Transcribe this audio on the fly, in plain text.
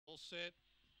All set.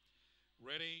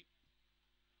 Ready.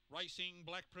 Racing,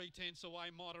 Black Pretense away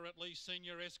moderately.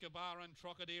 Senior Escobar and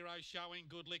Trocadero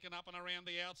showing good, licking up and around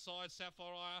the outside.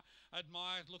 Sapphire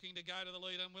Admire looking to go to the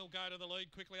lead and will go to the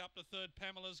lead. Quickly up to third,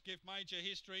 Pamela's Gift. Major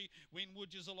History.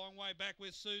 Winwood's is a long way back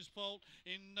with Sue's Fault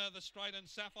in the straight, and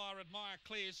Sapphire Admire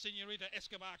clears. Senorita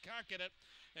Escobar can't get it,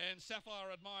 and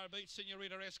Sapphire Admire beats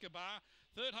Senorita Escobar.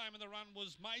 Third home in the run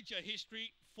was Major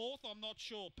History. Fourth, I'm not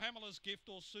sure, Pamela's Gift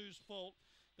or Sue's Fault.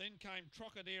 Then came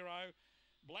Trocadero,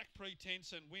 Black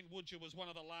Pretense, and Winwoodja was one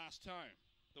of the last home.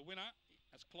 The winner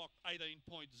has clocked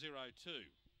 18.02.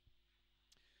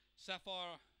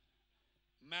 Sapphire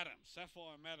Madam.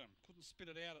 Couldn't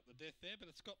spit it out at the death there, but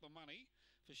it's got the money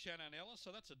for Shannon Ellis,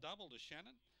 so that's a double to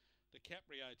Shannon.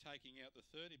 DiCaprio taking out the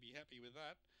third. He'd be happy with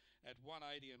that at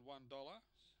 $1.80 and $1.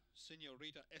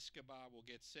 Senorita Escobar will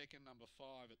get second, number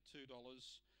 5 at $2.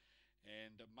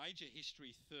 And Major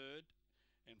History third,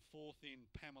 and fourth in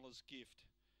Pamela's Gift,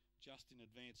 just in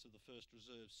advance of the first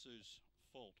reserve, Sue's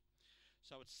Fault.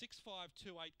 So it's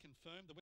 6-5-2-8 confirmed.